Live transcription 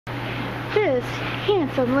This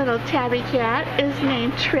handsome little tabby cat is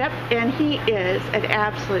named Trip, and he is an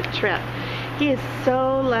absolute trip. He is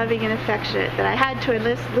so loving and affectionate that I had to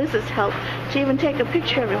enlist Liz's help to even take a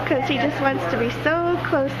picture of him because he just wants to be so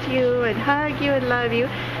close to you and hug you and love you.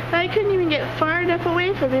 And I couldn't even get far enough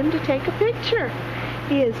away from him to take a picture.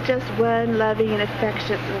 He is just one loving and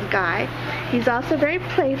affectionate little guy. He's also very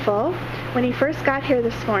playful. When he first got here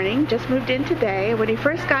this morning, just moved in today, when he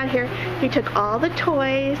first got here, he took all the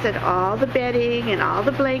toys and all the bedding and all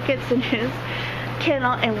the blankets in his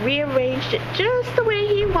kennel and rearranged it just the way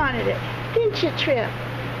he wanted it. Didn't you, Trip?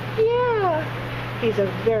 Yeah. He's a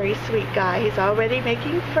very sweet guy. He's already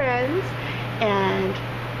making friends and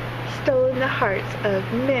stolen the hearts of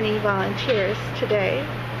many volunteers today.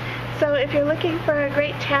 So if you're looking for a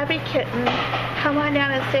great tabby kitten, come on down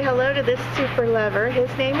and say hello to this super lover. His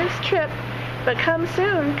name is Trip, but come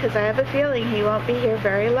soon because I have a feeling he won't be here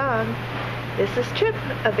very long. This is Trip,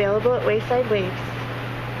 available at Wayside Waves.